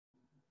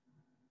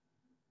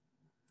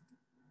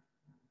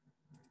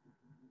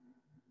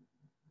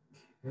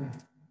Okay.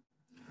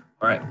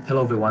 All right,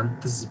 hello everyone.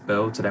 This is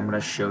Bill. Today I'm going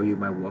to show you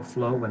my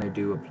workflow when I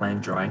do a plan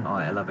drawing or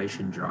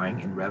elevation drawing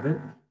in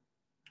Revit.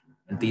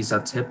 And these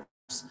are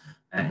tips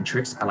and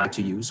tricks I like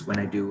to use when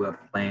I do a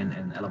plan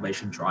and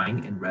elevation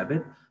drawing in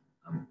Revit.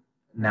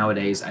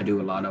 Nowadays, I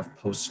do a lot of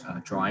post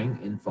drawing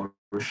in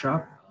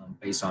Photoshop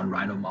based on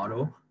Rhino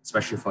model,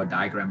 especially for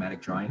diagrammatic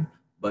drawing.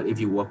 But if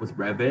you work with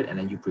Revit and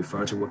then you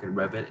prefer to work in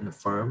Revit in a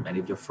firm, and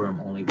if your firm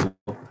only work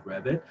with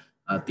Revit,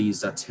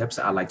 these are tips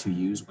I like to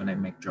use when I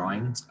make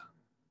drawings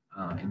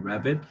in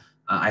Revit.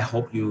 I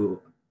hope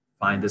you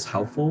find this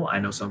helpful. I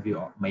know some of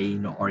you may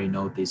already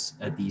know these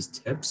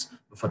tips,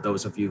 but for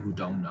those of you who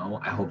don't know,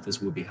 I hope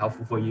this will be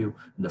helpful for you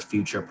in the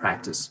future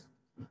practice.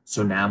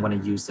 So now I'm going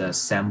to use the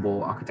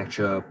sample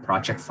architecture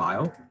project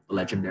file, the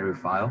legendary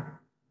file.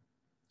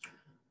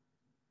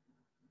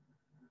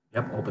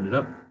 Yep, open it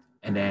up.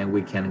 And then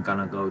we can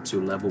gonna go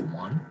to level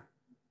 1.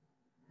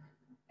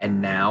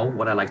 And now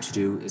what I like to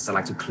do is I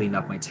like to clean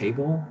up my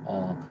table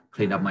or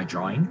clean up my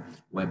drawing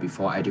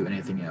before I do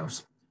anything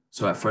else.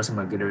 So at first I'm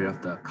gonna get rid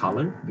of the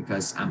color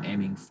because I'm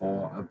aiming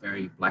for a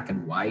very black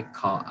and white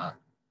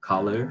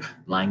color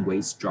line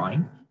weights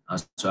drawing.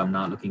 So I'm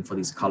not looking for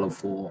these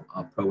colorful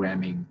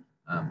programming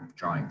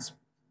drawings.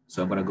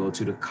 So I'm gonna go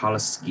to the color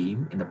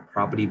scheme in the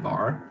property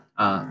bar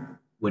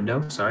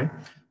window, sorry.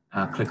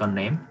 Click on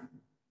name,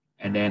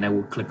 and then I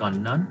will click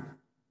on none,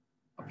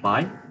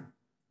 apply.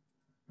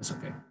 That's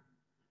okay.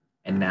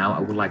 And now I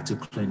would like to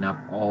clean up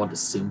all the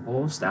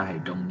symbols that I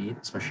don't need,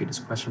 especially this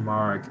question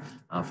mark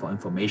for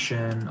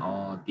information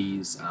or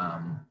these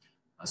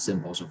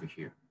symbols over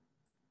here.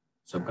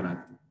 So I'm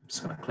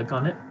just gonna click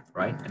on it,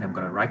 right? And I'm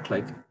gonna right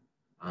click.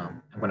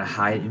 I'm gonna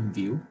hide in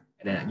view,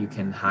 and then you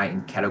can hide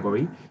in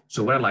category.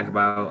 So what I like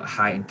about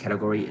hide in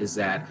category is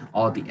that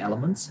all the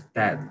elements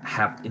that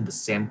have in the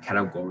same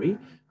category,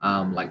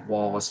 like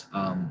walls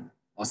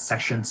or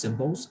section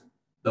symbols,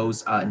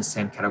 those are in the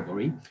same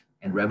category,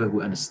 and Revit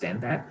will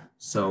understand that.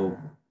 So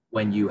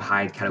when you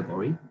hide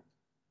category,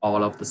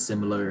 all of the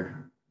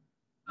similar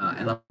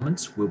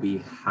elements will be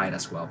hide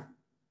as well.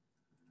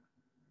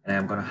 And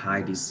I'm gonna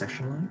hide this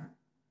section line.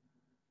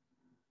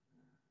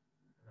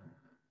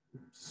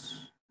 Oops.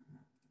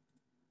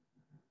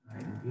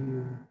 Hide in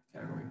view,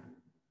 category.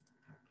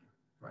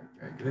 Right,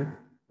 very good.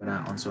 But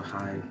I also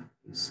hide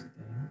this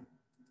thing.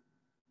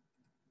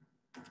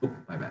 Oh,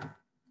 my bad.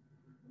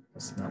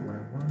 That's not what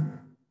I want.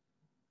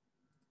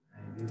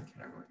 Hide in view,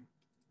 category.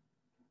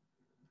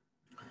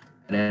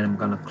 And then I'm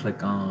gonna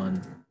click on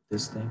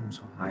this thing,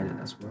 so hide it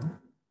as well.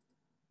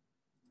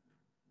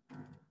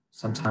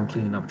 Sometimes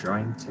cleaning up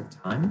drawing takes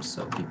time,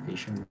 so be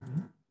patient with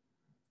me.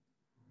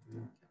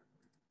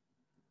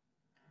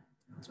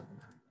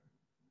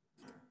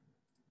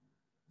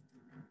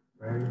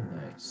 Very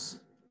nice.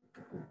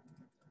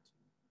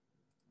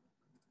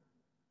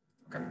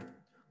 Okay,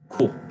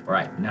 cool. All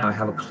right, now I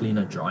have a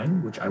cleaner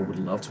drawing, which I would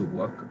love to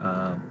work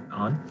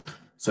on.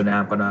 So now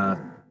I'm gonna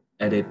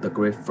edit the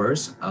grid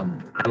first. I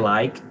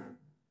like,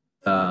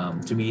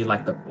 to me,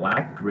 like the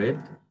black grid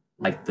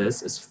like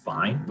this is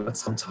fine, but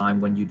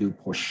sometimes when you do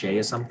Porsche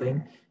or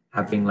something,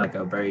 having like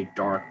a very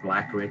dark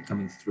black grid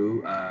coming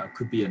through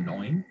could be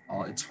annoying,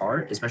 or it's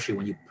hard, especially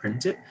when you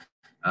print it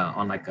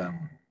on like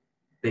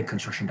big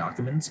construction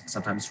documents.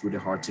 Sometimes it's really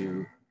hard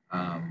to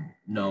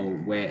know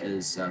where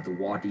is the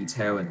wall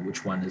detail and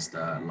which one is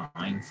the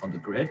line from the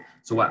grid.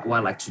 So what I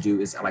like to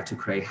do is I like to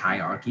create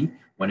hierarchy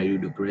when I do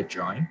the grid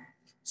drawing.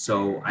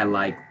 So I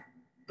like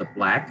the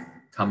black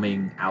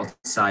coming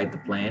outside the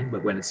plan,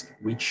 but when it's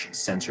reached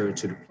center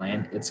to the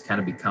plan, it's kind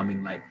of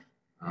becoming like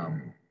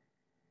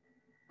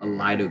a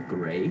lighter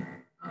gray,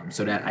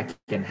 so that I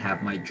can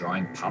have my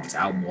drawing popped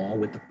out more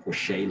with the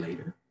Porsche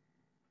later.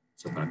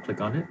 So I'm gonna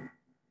click on it,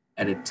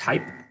 edit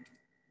type.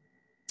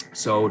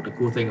 So the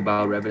cool thing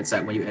about Revit is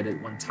that when you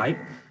edit one type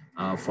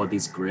for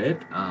this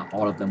grid,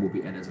 all of them will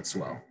be edited as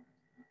well.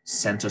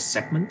 Center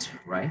segment,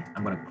 right?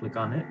 I'm gonna click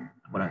on it.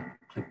 I'm gonna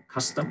click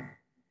custom.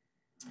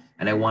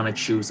 And I wanna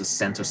choose the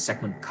center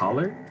segment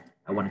color.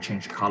 I wanna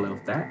change the color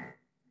of that.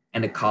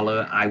 And the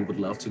color I would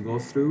love to go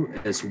through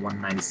is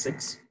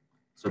 196.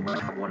 So I'm gonna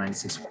have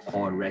 196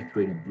 all red,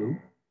 green, and blue.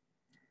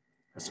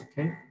 That's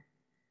okay.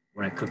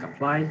 When I click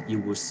apply, you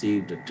will see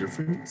the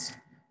difference,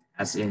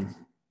 as in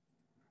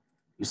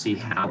you see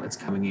how it's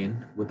coming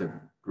in with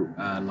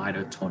a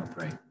lighter tone of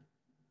gray.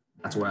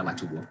 That's what I like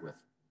to work with.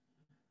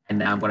 And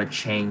now I'm going to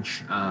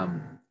change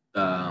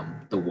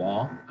the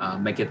wall,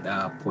 make it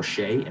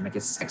Porsche and make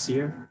it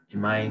sexier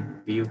in my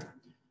view.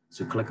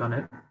 So click on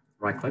it,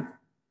 right click,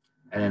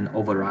 and then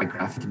override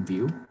graphic in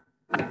view,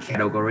 like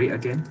category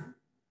again.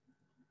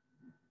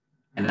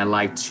 And I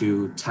like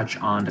to touch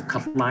on the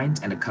cut lines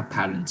and the cut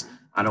patterns.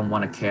 I don't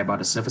want to care about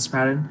the surface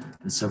pattern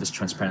and surface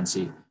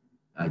transparency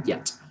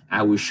yet.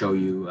 I will show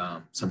you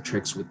some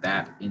tricks with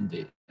that in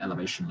the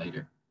elevation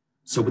later.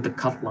 So with the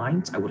cut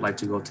lines, I would like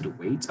to go to the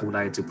weight. I would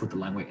like to put the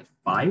line weight at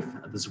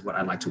 5. This is what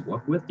I like to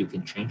work with. You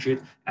can change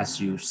it as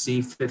you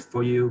see fit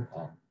for you,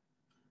 or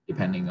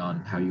depending on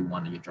how you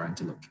want your drawing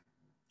to look.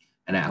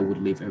 And I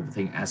would leave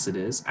everything as it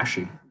is.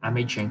 Actually, I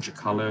may change the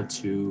color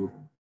to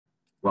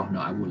Well, no,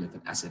 I will leave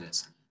it as it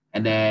is.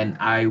 And then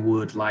I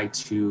would like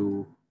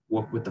to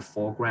work with the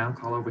foreground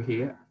color over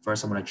here.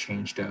 First, I'm going to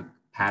change the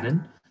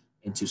pattern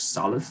into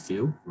solid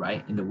fill,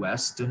 right? In the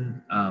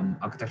Western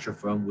architecture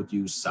firm would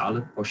use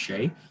solid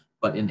poche,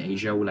 but in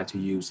Asia, we like to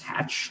use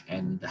hatch.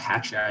 And the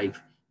hatch I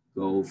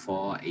go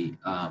for a,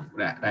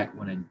 that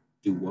when I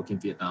do work in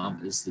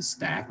Vietnam is this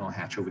diagonal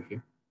hatch over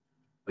here.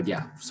 But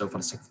yeah, so for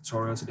the second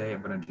tutorial today,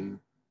 I'm going to do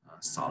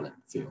solid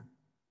fill.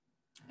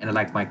 And I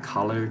like my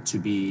color to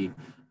be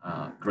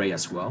gray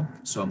as well.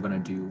 So I'm going to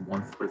do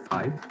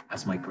 145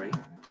 as my gray.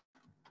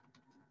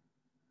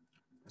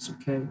 That's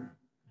okay.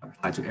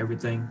 Apply to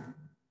everything.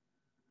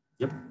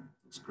 Yep,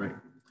 looks great.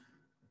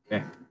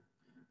 Okay.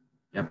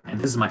 Yep, and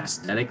this is my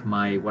aesthetic,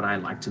 what I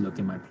like to look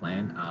in my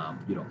plan.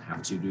 You don't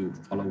have to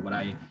follow what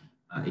I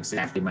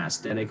exactly my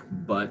aesthetic,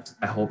 but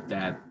I hope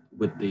that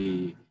with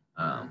the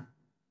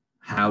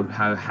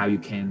how you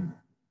can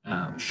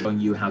showing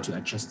you how to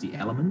adjust the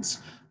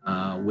elements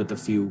with a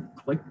few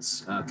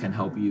clicks can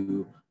help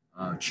you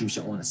choose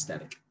your own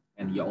aesthetic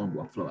and your own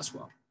workflow as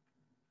well.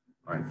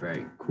 All right,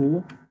 very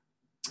cool.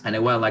 And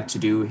then what I like to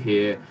do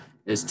here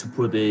is to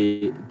put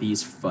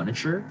these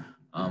furniture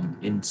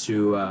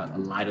into a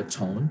lighter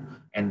tone.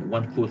 And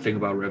one cool thing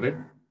about Revit,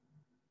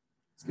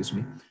 excuse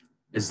me,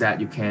 is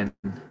that you can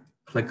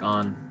click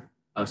on,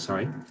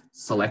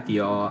 select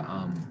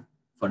your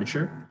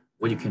furniture.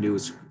 What you can do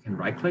is you can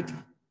right click,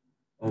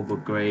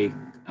 override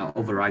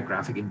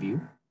graphic in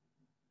view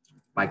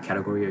by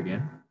category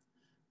again.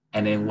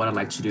 And then what I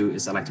like to do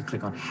is I like to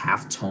click on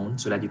half tone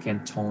so that you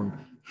can tone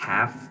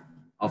half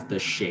of the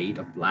shade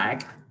of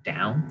black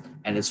down,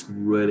 and it's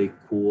really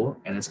cool,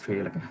 and it's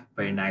created like a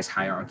very nice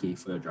hierarchy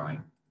for your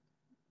drawing.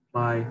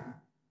 Apply.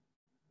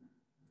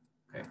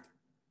 Okay.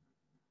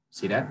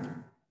 See that?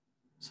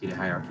 See the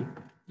hierarchy?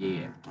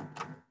 Yeah.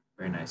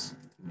 Very nice.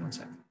 Give me one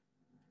sec.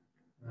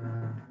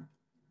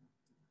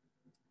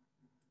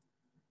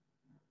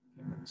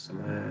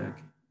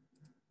 Select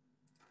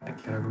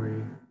that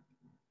category,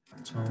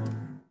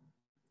 tone.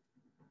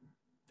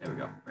 There we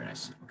go. Very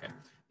nice. Okay.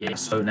 Yeah.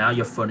 So now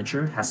your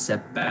furniture has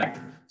set back,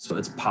 so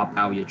it's pop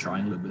out your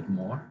drawing a little bit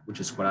more, which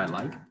is what I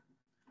like.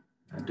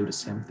 I do the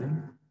same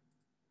thing.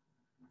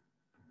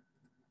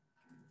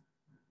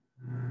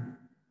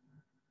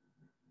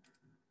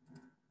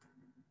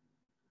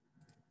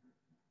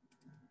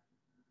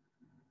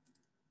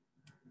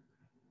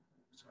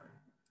 Sorry.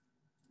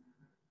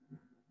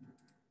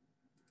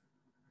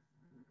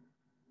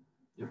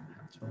 Yep.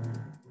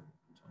 Tone.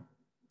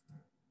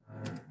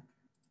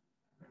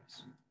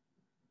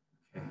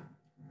 Okay.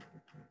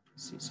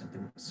 Let's see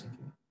something was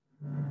syncing.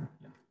 Yeah.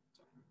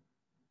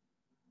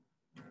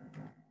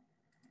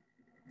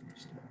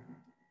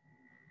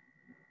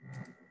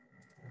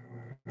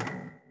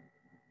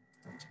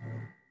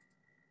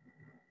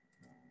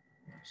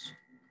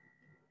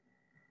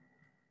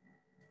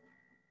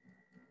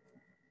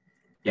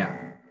 Yeah.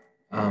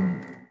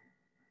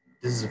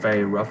 This is a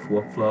very rough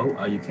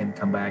workflow. You can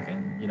come back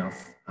and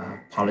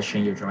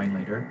polishing your drawing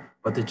later,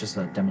 but it's just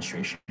a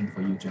demonstration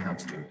for you to how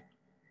to do it.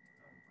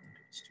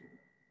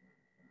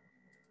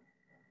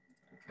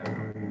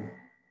 Category.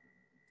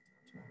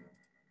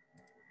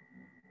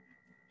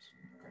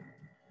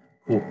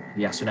 Cool.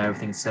 Yeah. So now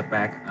everything is set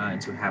back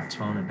into half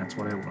tone, and that's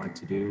what I would like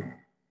to do.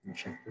 Let me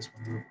check this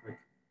one real quick.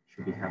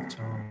 Should be half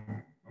tone.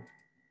 Oh.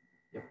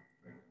 Yep.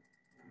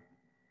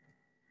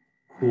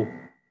 Cool.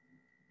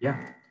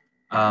 Yeah.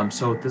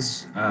 So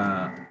this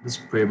is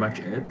pretty much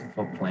it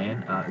for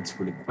plan. It's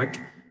really quick.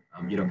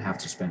 You don't have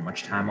to spend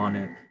much time on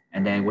it.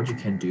 And then what you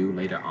can do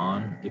later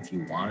on, if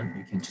you want,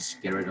 you can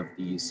just get rid of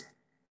these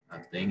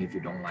thing. If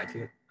you don't like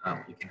it,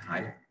 you can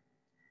hide it,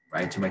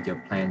 right? To make your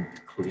plan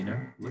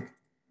cleaner look.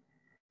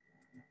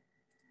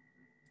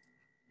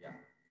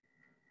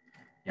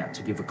 Yeah,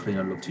 to give a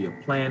cleaner look to your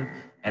plan.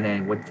 And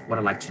then what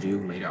I like to do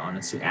later on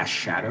is to add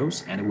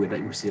shadows. And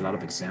we see a lot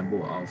of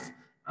example of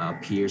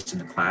peers in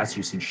the class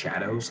using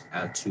shadows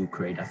to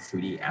create a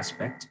 3D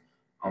aspect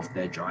of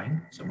their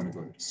drawing. So I'm going to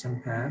go to the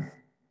SimPath.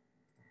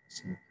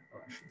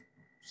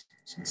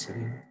 Sim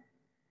setting.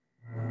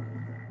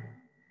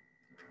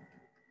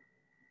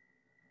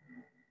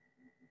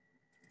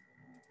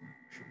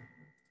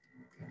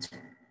 Okay, so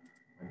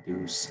I do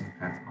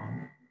SimPath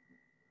on.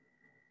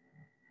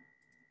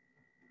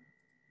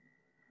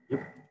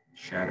 Yep,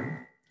 shadow.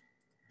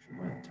 Actually,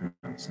 want to turn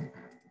on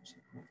SimPath.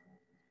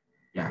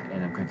 Yeah,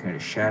 and I'm going to create a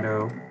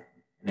shadow.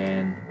 And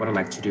then what I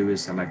like to do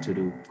is I like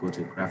to go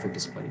to graphic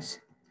displays.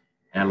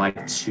 And I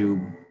like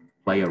to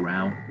play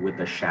around with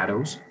the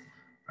shadows,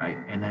 right?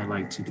 And I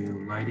like to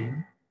do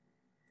lighting.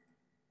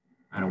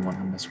 I don't want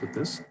to mess with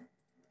this.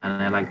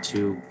 And I like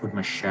to put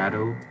my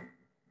shadow,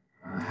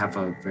 have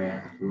a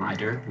very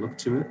lighter look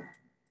to it.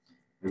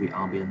 Maybe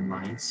ambient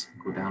lights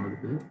go down a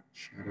little bit.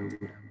 Shadow go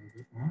down a little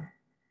bit more.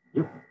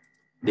 Yep.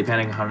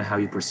 Depending on how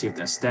you perceive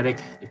the aesthetic,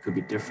 it could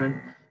be different.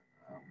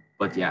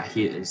 But yeah,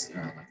 here is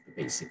like the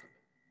basic.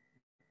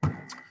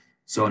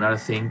 So another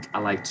thing I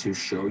like to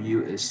show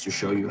you is to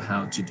show you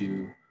how to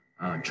do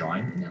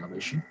drawing in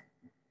elevation.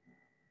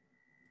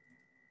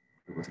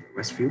 Go to the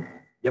rest view.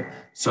 Yep.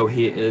 So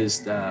here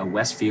is the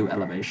west view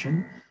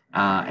elevation.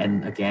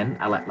 And again,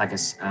 I like I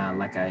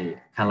kind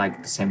of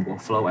like the same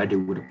workflow I do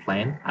with a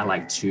plan. I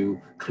like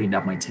to clean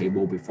up my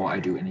table before I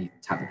do any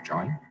type of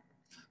drawing.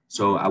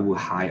 So I will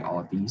hide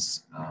all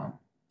these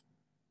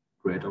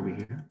grid over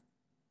here.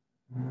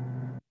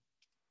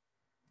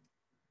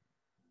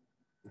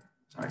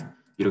 Sorry,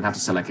 you don't have to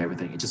select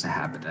everything. It's just a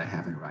habit that I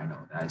have in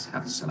Rhino. I just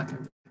have to select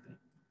everything.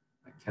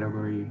 Like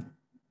category,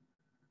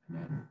 and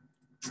then,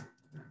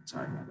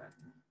 sorry, my bad.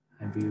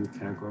 Hide view,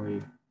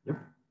 category, yep.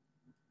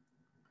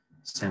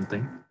 Same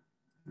thing.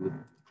 You would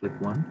click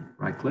one,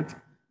 right click,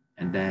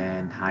 and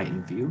then hide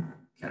in view,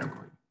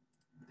 category.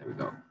 There we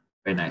go.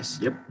 Very nice.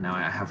 Yep. Now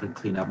I have to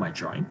clean up my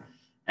drawing.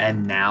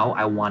 And now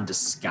I want the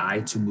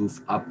sky to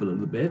move up a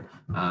little bit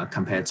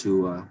compared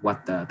to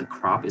what the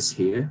crop is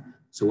here.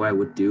 So what I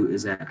would do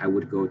is that I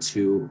would go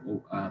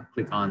to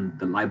click on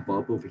the light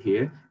bulb over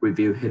here,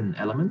 review hidden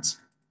elements,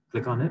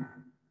 click on it.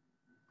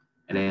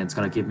 And then it's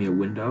gonna give me a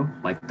window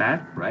like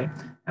that, right?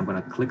 I'm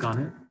gonna click on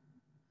it.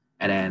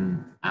 And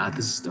then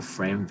this is the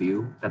frame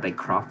view that they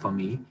crop for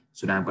me.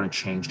 So now I'm gonna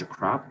change the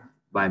crop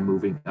by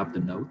moving up the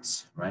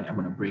nodes, right? I'm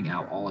gonna bring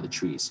out all the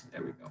trees.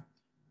 There we go.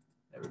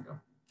 There we go.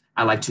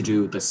 I like to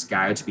do the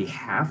sky to be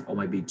half or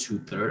maybe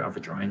 2/3 of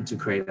a drawing to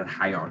create that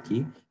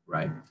hierarchy,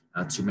 right?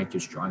 To make your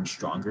drawing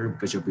stronger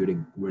because you're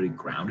building really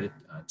grounded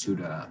to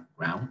the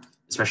ground,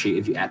 especially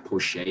if you add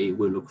poche, it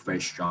will look very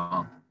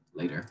strong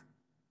later.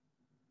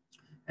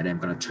 And then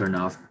I'm gonna turn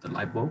off the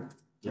light bulb.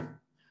 Yep.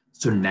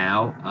 So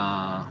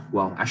now,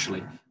 well,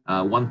 actually,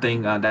 one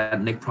thing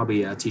that Nick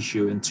probably teach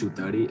you in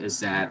 230 is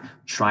that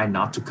try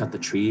not to cut the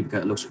tree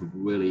because it looks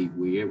really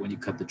weird when you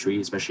cut the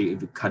tree, especially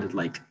if you cut it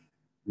like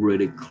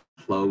really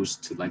close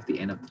to like the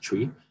end of the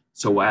tree.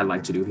 So what I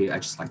like to do here, I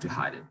just like to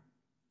hide it.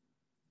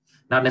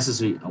 Not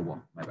necessarily, oh,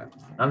 well, my bad.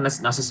 Not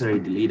necessarily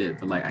delete it,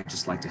 but like I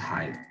just like to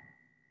hide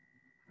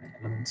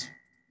elements.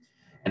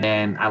 And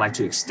then I like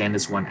to extend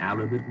this one out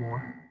a little bit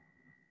more.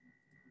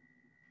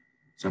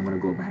 So I'm gonna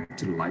go back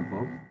to the light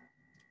bulb,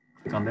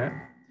 click on that,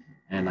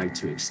 and I like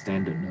to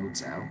extend the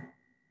nodes out.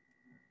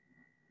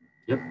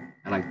 Yep,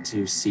 I like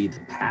to see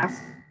the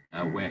path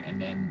where,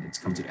 and then it's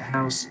come to the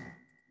house.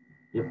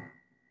 Yep.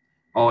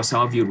 Or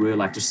some of you really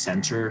like to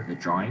center the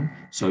drawing.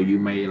 So you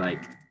may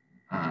like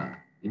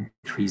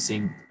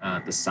increasing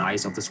the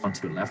size of this one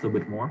to the left a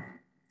bit more.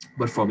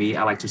 But for me,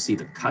 I like to see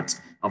the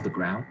cut of the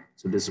ground.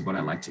 So this is what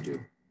I like to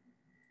do.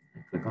 I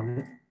click on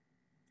it.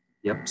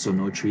 Yep, so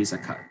no trees are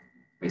cut,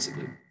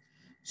 basically.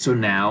 So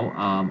now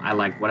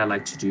what I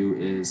like to do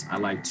is I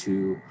like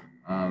to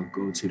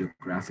go to the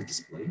graphic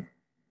display.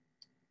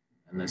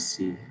 And let's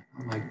see,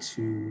 I like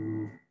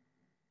to,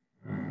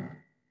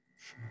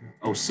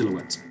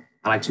 silhouette.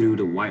 I like to do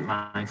the white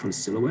line for the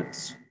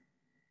silhouettes.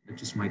 That's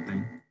just my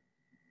thing.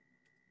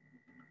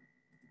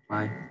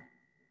 Apply.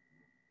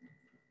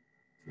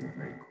 Okay,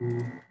 very cool.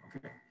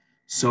 Okay.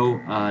 So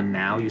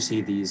now you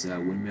see these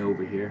windmill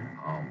over here,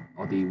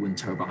 or the wind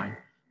turbine.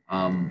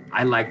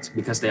 I liked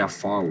because they are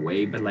far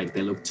away, but like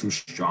they look too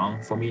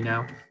strong for me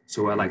now.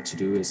 So what I like to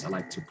do is I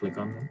like to click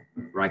on them,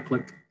 right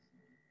click,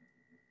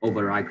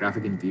 override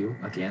graphic in view.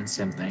 Again,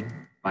 same thing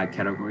by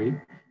category.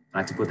 I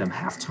like to put them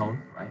half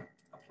tone, right?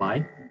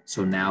 Apply.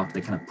 So now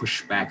they kind of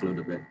push back a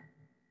little bit.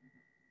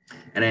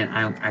 And then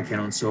I can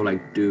also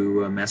like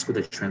do mess with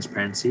the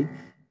transparency.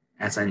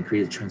 As I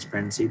increase the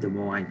transparency, the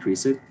more I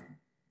increase it,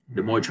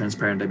 the more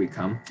transparent they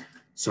become.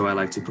 So I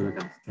like to put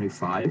it at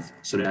 25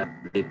 so that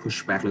they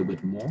push back a little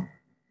bit more.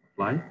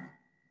 Apply,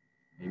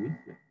 maybe.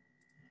 Yeah.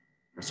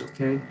 Press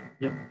OK.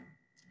 Yep.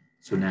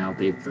 So now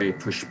they very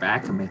push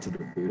back compared to the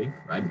building,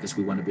 right? Because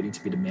we want the building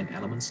to be the main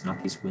elements,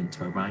 not these wind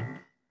turbine.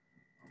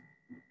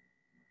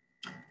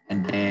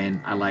 And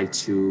then I like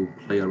to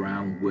play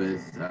around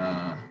with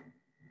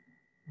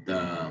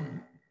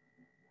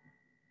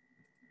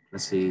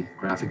let's see,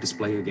 graphic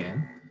display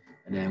again.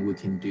 And then we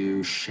can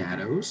do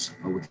shadows,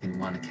 or we can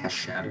want to cast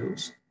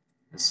shadows.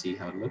 Let's see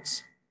how it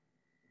looks.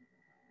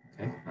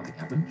 Okay, nothing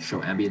happened.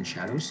 Show ambient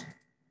shadows.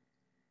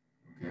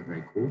 Okay,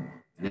 very cool.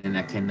 And then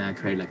I can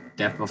create like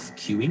depth of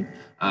queuing,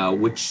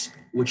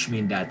 which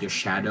means that your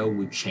shadow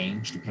will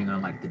change depending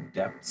on like the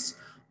depths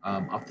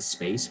of the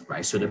space,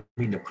 right? So that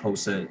means the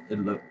closer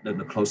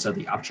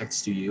the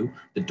objects to you,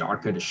 the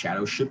darker the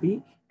shadow should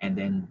be, and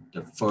then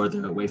the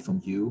further away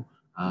from you,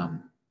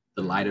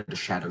 the lighter the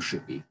shadow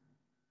should be.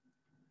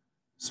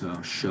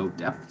 So show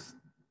depth,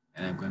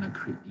 and I'm going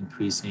to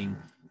increasing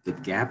the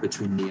gap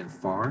between near and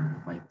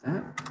far like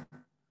that.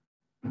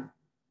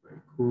 Very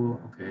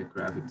cool. Okay,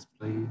 graphic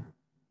display.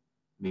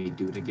 May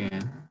do it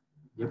again.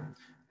 Yep.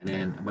 And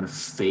then I'm going to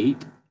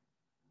fade.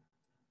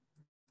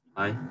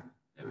 Hi.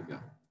 There we go.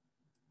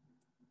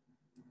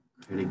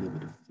 Creating a little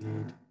bit of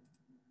fade.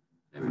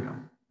 There we go.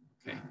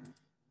 Okay.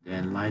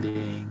 Then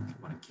lighting.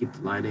 I want to keep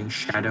the lighting.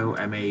 Shadow.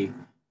 I may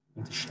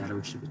make the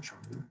shadow just a bit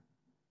stronger.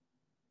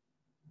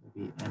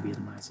 Maybe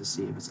ambient lights to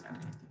see if it's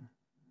adding anything.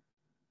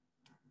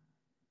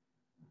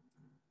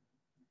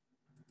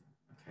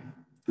 Okay.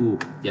 Ooh,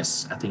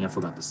 yes. I think I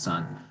forgot the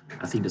sun.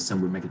 I think the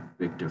sun will make a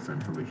big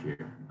difference over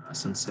here.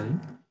 Sun setting.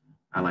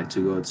 I like to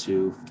go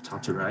to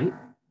top to right,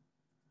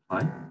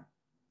 apply.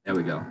 There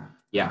we go.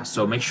 Yeah,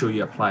 so make sure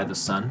you apply the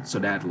sun so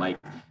that like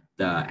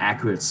the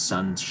accurate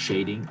sun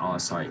shading, or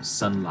sorry,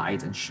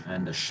 sunlight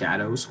and the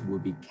shadows will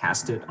be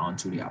casted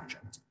onto the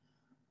object.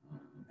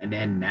 And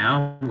then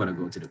now I'm gonna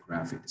go to the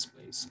graphic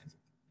displays,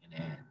 and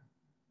then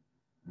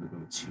I'm gonna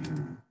go to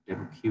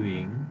depth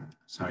queuing.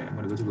 Sorry, I'm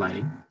gonna go to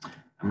lighting.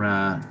 I'm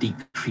gonna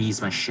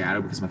decrease my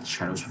shadow because my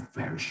shadow is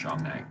very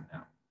strong right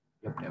now.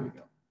 Yep, there we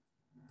go.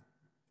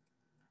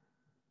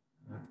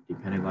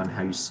 Depending on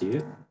how you see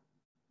it,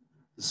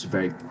 this is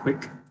very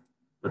quick,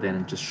 but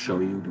then just show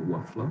you the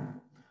workflow.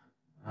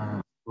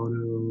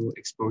 Photo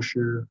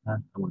exposure, I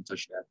won't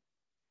touch that.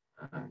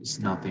 It's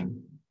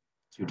nothing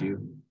to do.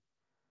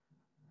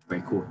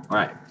 Very cool. All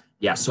right.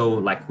 Yeah. So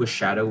like with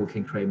shadow, we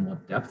can create more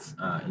depth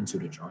into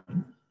the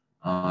drawing.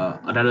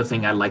 Another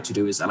thing I like to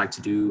do is I like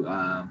to do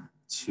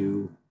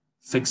to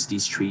fix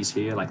these trees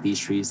here. Like these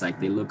trees, like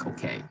they look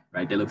okay,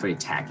 right? They look very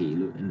tacky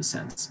in the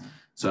sense.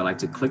 So I like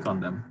to click on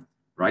them,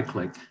 right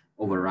click,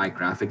 override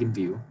graphic in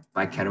view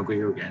by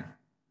category again.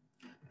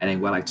 And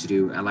then what I like to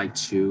do, I like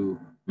to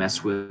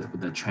mess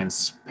with the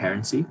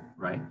transparency,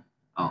 right?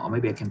 Or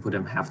maybe I can put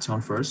them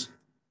halftone first,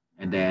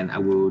 and then I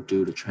will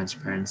do the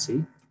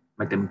transparency,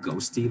 make them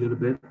ghosty a little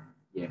bit.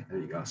 Yeah, there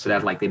you go. So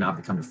that like they not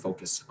become the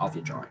focus of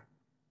your drawing.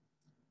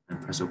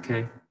 And press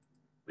OK.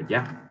 But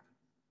yeah,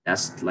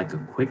 that's like a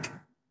quick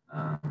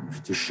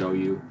to show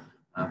you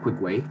a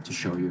quick way to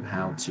show you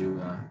how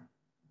to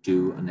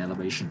do an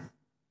elevation.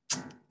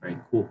 Very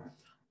cool.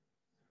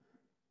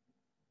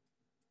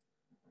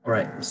 All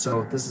right,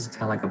 so this is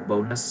kind of like a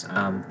bonus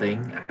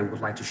thing I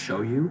would like to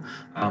show you.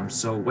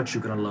 So what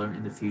you're gonna learn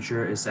in the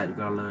future is that you're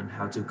gonna learn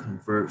how to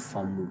convert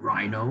from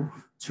Rhino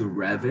to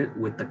Revit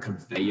with the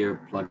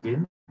Conveyor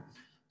plugin.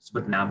 So,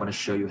 but now I'm gonna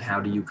show you how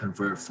do you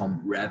convert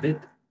from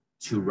Revit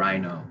to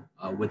Rhino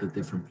with a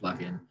different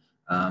plugin.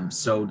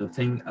 So the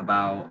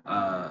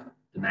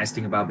nice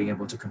thing about being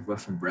able to convert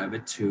from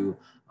Revit to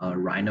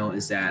Rhino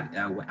is that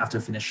after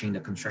finishing the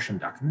construction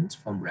documents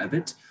from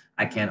Revit,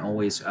 I can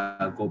always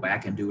go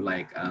back and do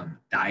like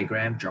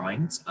diagram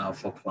drawings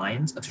for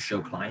clients to show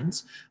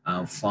clients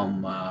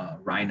from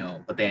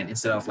Rhino. But then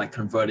instead of like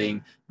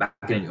converting back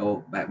in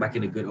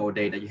the good old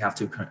day that you have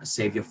to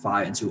save your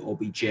file into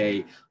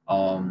OBJ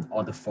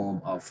or the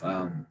form of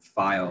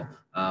file,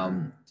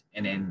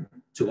 and then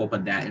to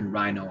open that in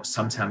Rhino,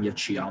 sometimes your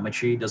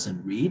geometry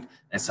doesn't read,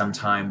 and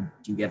sometimes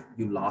you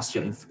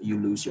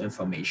lose your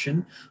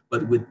information.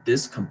 But with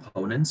this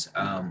component,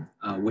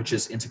 which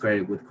is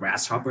integrated with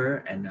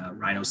Grasshopper and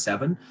Rhino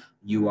 7,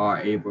 you are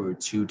able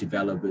to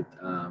develop it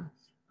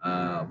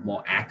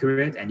more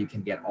accurate, and you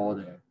can get all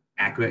the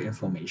accurate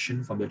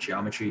information from your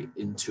geometry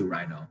into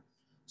Rhino.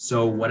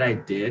 So what I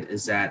did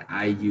is that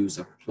I use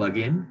a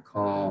plugin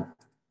called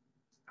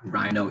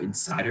Rhino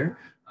Insider,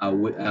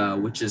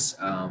 which is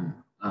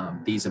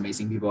these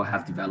amazing people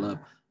have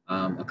developed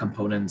a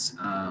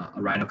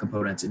Rhino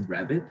components in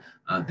Revit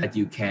that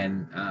you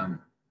can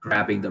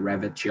grabbing the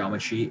Revit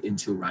geometry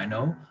into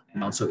Rhino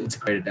and also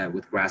integrated that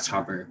with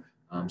Grasshopper.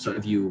 So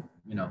if you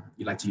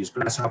like to use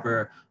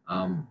Grasshopper,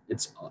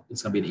 it's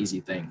gonna be an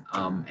easy thing.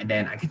 And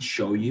then I can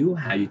show you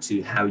how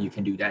you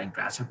can do that in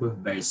Grasshopper.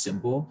 Very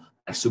simple,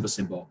 like super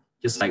simple.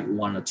 Just like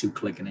 1 or 2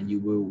 click, and then you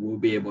will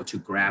be able to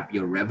grab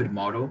your Revit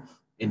model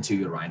into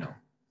your Rhino.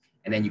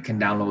 And then you can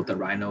download the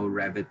Rhino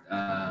Revit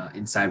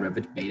inside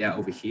Revit beta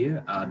over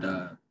here.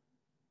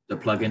 The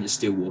plugin is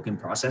still work in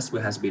process,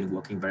 but has been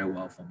working very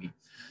well for me.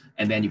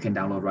 And then you can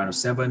download Rhino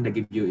 7. They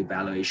give you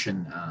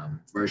evaluation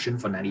version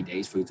for 90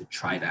 days for you to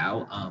try it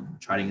out.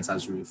 Trying it out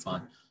is really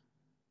fun.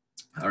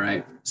 All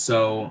right,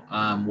 so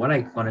what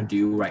I'm gonna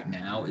do right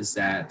now is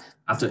that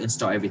after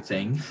install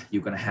everything,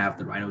 you're gonna have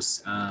the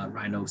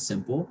Rhino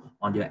symbol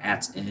on your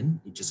ads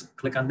in. You just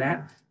click on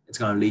that. It's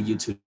gonna lead you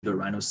to the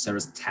Rhino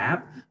service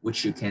tab,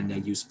 which you can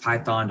use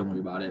Python, don't worry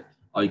about it,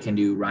 or you can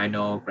do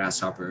Rhino,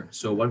 Grasshopper.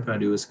 So what I'm gonna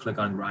do is click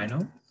on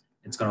Rhino.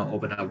 It's gonna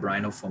open up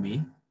Rhino for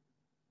me.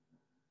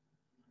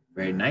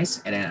 Very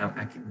nice, and then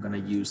I'm gonna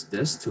use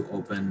this to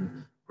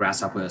open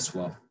Grasshopper as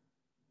well.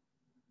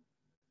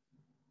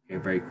 Okay,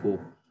 very cool.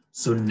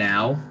 So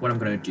now what I'm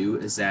going to do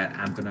is that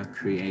I'm going to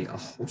create a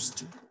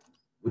host,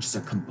 which is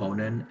a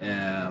component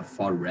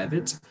for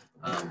Revit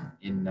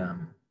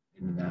in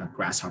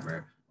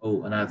Grasshopper.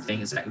 Oh, another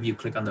thing is that if you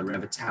click on the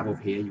Revit tab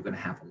over here, you're going to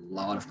have a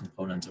lot of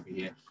components over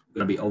here.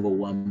 You're going to be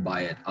overwhelmed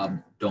by it.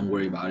 Don't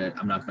worry about it.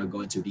 I'm not going to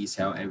go into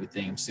detail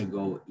everything. I'm just going to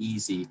go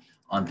easy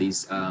on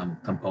these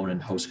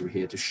component hosts over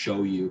here to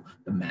show you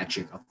the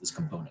magic of this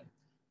component.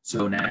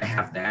 So now I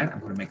have that. I'm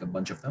going to make a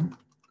bunch of them.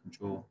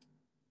 Control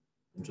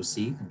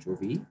C, Control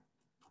V,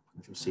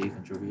 Control C,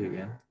 Control V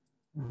again.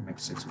 Make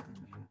 6 of them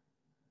here.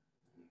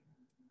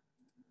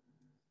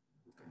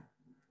 Okay.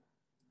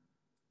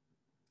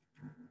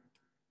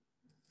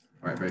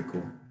 All right, very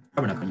cool.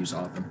 Probably not going to use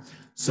all of them.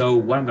 So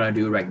what I'm going to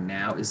do right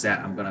now is that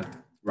I'm going to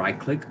right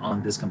click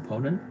on this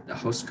component, the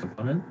host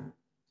component.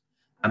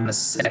 I'm going to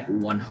set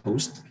one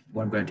host.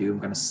 What I'm going to do, I'm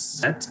going to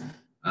set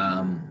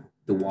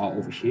the wall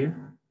over here.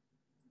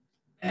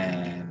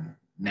 And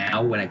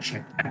Now, when I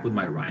check that with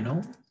my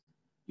Rhino,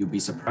 you'll be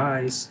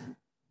surprised.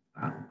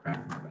 Ah,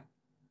 crap, my bad.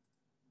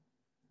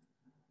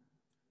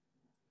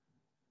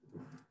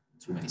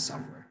 Too many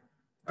software.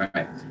 All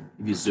right,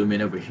 if you zoom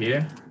in over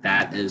here,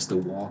 that is the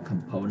wall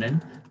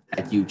component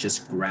that you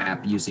just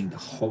grab using the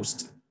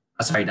host.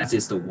 Sorry, that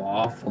is the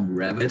wall from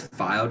Revit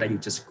file that you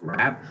just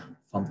grab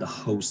from the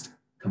host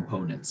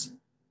components.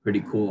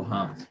 Pretty cool,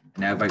 huh? And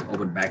now if I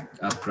open back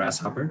up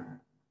Grasshopper.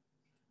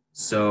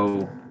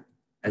 So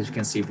as you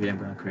can see here, I'm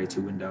going to create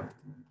a window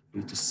for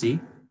you to see.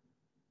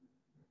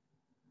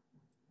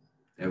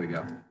 There we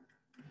go.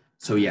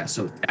 So yeah,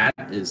 so that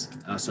is,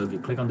 so if you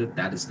click on it,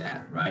 that is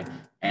that, right?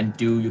 And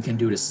you can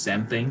do the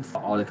same thing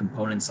for all the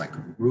components like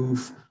the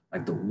roof,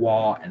 like the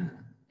wall and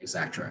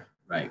etc.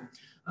 Right?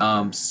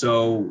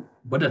 So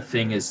but the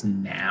thing is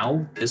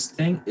now, this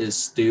thing is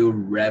still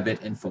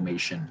Revit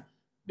information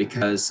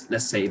because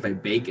let's say if I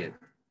bake it,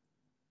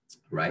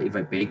 right? If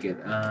I bake it,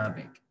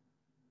 bake,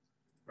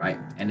 right?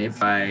 And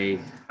if I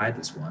hide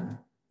this one,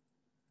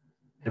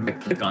 if I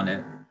click on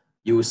it,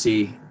 you will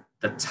see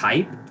the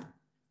type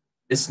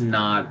is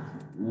not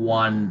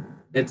one.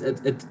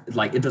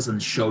 It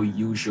doesn't show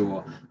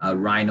usual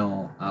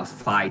Rhino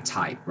phi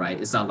type, right?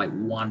 It's not like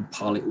one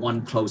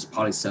closed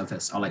poly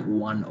surface or like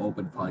one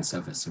open poly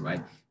surface,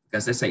 right?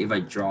 Because let's say if I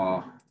draw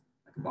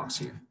like a box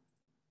here,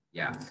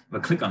 yeah, if I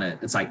click on it,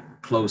 it's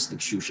like closed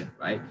extrusion,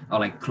 right? Or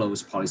like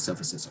closed poly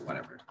surfaces or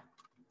whatever.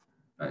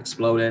 If I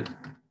explode it,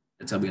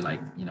 it'll be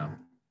like, you know,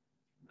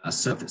 a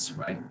surface,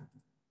 right?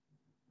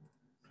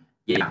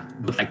 Yeah,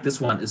 but like this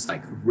one is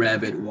like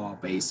Revit, Wall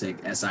Basic,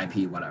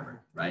 SIP,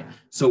 whatever, right?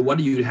 So what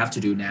you have to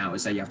do now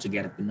is that you have to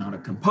get another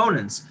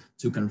components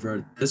to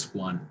convert this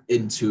one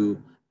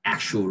into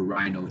actual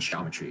Rhino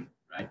geometry,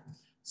 right?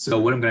 So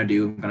what I'm gonna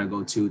do, I'm gonna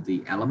go to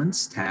the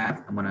Elements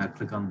tab. I'm gonna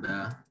click on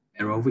the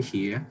arrow over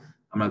here.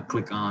 I'm gonna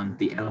click on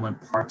the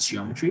Element Parts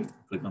Geometry,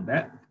 click on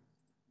that,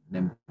 and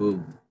then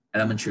boom,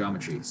 Element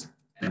Geometries.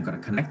 And I'm gonna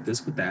connect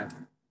this with that,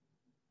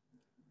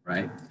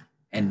 right?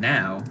 And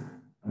now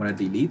I'm going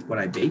to delete what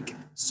I bake.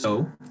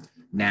 So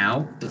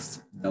now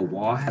the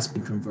wall has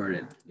been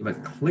converted. If I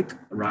click,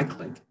 right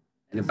click,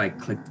 and if I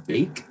click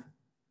bake,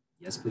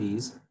 yes,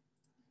 please.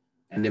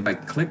 And if I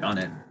click on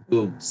it,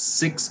 boom,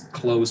 6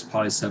 closed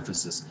poly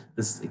surfaces.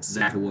 This is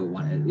exactly what we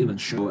wanted. It even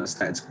show us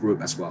that it's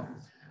group as well,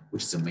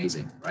 which is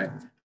amazing, right?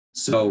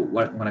 So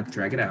when I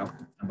drag it out,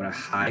 I'm going to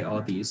hide all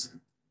these,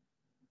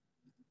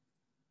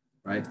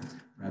 right?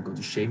 I'm going to go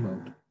to shade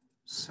mode.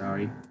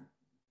 Sorry.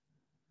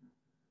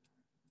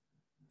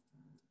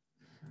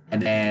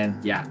 And then,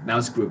 yeah, now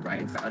it's group,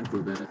 right? If I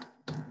ungroup it,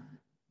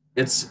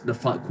 it's the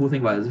cool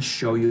thing about it is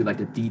show you like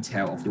the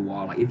detail of your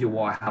wall. Like if your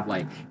wall have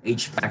like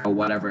HVAC or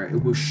whatever,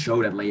 it will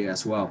show that layer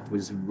as well,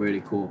 which is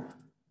really cool.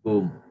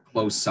 Boom,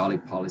 closed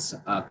poly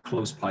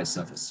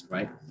surface,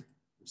 right?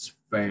 It's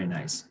very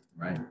nice,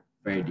 right?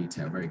 Very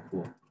detailed, very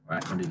cool. All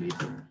right, I'm gonna delete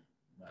it.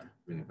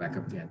 Bring it back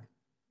up again.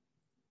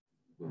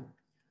 Boom.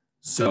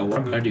 So what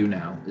I'm gonna do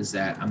now is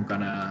that I'm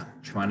gonna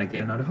try to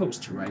get another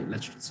host, right?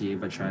 Let's see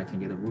if I can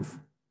get a roof.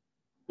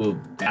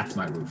 Boom, that's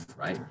my roof,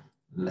 right?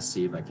 Let's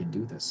see if I can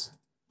do this.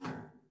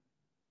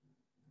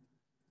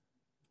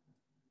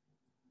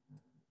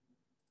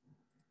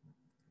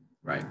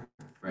 Right,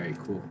 very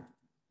cool,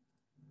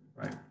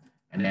 right?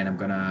 And then I'm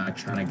gonna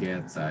try to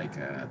get like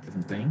a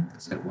different thing,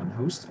 set one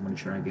host. I'm gonna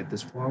try to get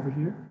this wall over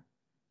here,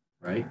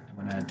 right? I'm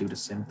gonna do the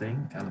same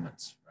thing,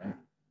 elements, right?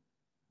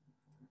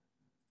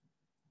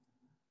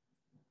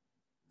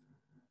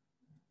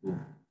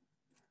 Boom,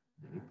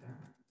 delete that.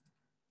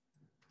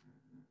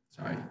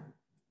 Sorry.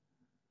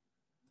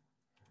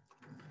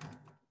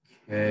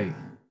 Okay.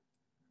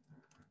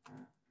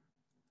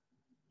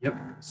 Yep,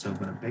 so I'm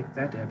gonna bake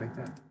that, did I bake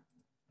that?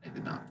 I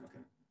did not, okay.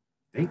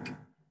 Bake,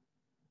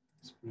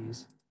 yes,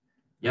 please.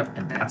 Yep,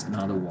 and that's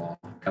another wall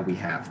that we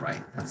have,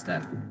 right? That's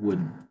that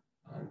wooden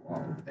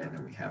wall over there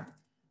that we have.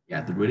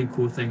 Yeah, the really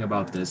cool thing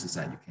about this is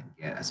that you can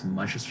get as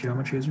much as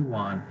geometry as you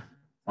want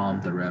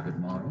from the Revit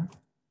model.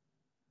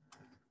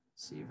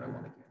 Let's see if I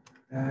want to get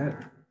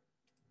that.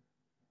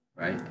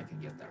 Right, I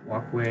can get that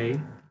walkway.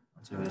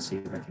 So let's see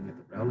if I can get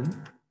the railing.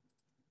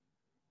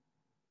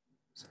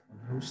 Second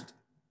host.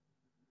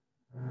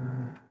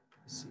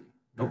 Let's see.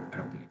 Nope, I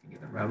don't think I can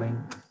get the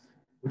railing,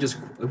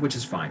 which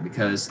is fine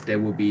because there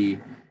will be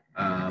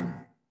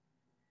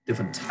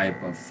different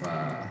type of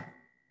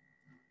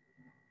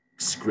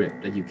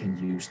script that you can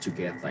use to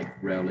get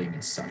like railing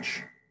and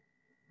such.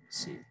 Let's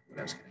see, what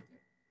else can I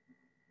get?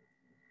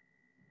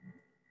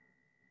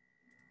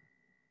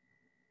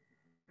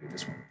 Maybe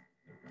this one.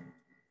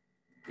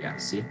 Yeah,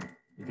 see,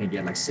 you can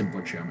get like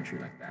simple geometry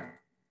like that.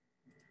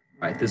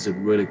 Right, this is a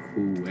really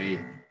cool way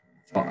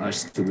for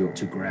us to be able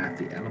to grab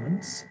the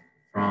elements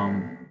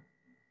from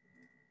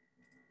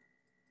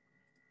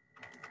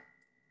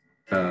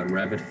the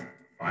Revit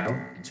file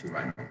into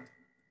Rhino. Right.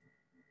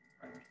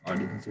 All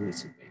you can do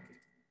is bake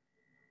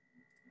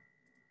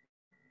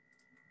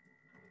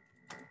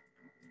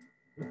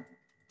it.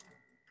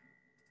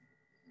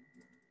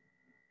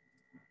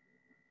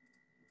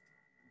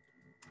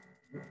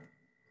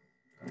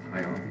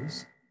 Hide all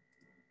these.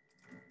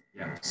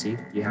 Yeah, see,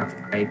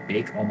 I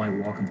bake all my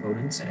wall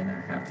components and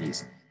I have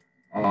these.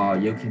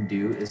 You can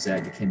do is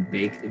that you can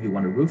bake, if you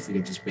want a roof, you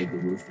can just bake the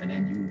roof and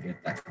then you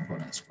get that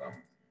component as well.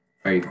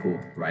 Very cool,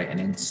 right? And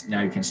then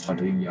now you can start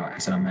doing your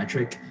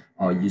axonometric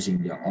or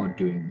using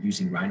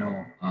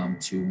Rhino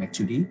to make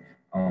 2D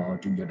or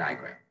do your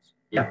diagrams.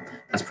 Yeah,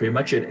 that's pretty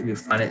much it. If you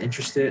find it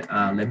interested,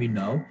 let me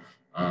know,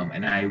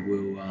 and I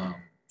will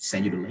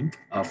send you the link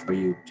for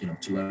you,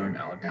 to learn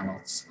or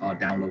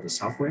download the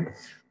software.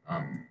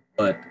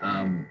 But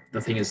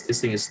the thing is, this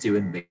thing is still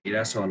in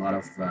beta, so a lot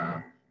of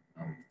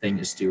thing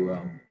is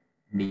still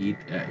need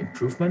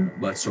improvement.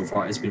 But so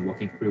far, it's been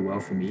working pretty well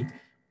for me.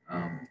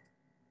 Um,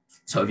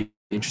 so if you're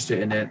interested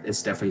in it,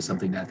 it's definitely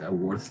something that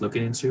worth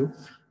looking into.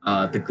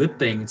 The good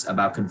things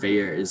about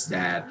Conveyor is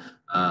that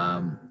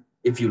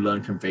if you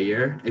learn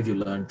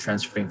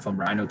transferring from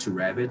Rhino to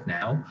Revit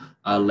now,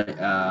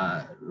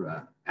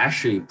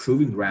 actually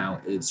Proving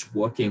Ground is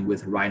working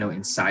with Rhino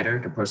Insider,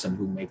 the person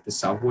who make the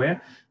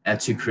software,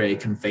 to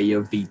create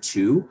Conveyor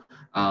V2.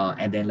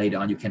 And then later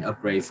on, you can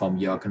upgrade from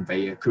your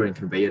current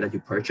conveyor that you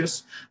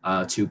purchase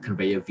to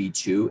Conveyor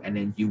V2, and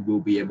then you will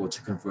be able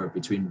to convert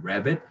between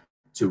Revit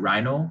to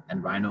Rhino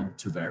and Rhino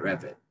to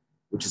Revit,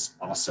 which is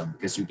awesome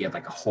because you get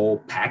like a whole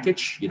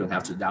package. You don't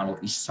have to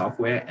download each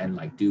software and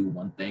like do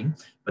one thing.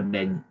 But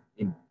then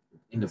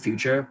in the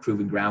future,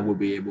 Proving Ground will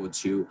be able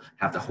to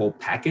have the whole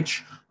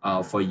package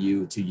for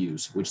you to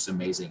use, which is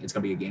amazing. It's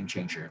gonna be a game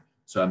changer.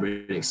 So I'm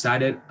really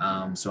excited.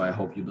 So I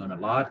hope you learn a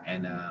lot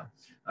and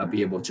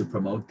be able to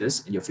promote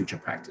this in your future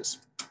practice.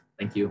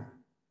 Thank you.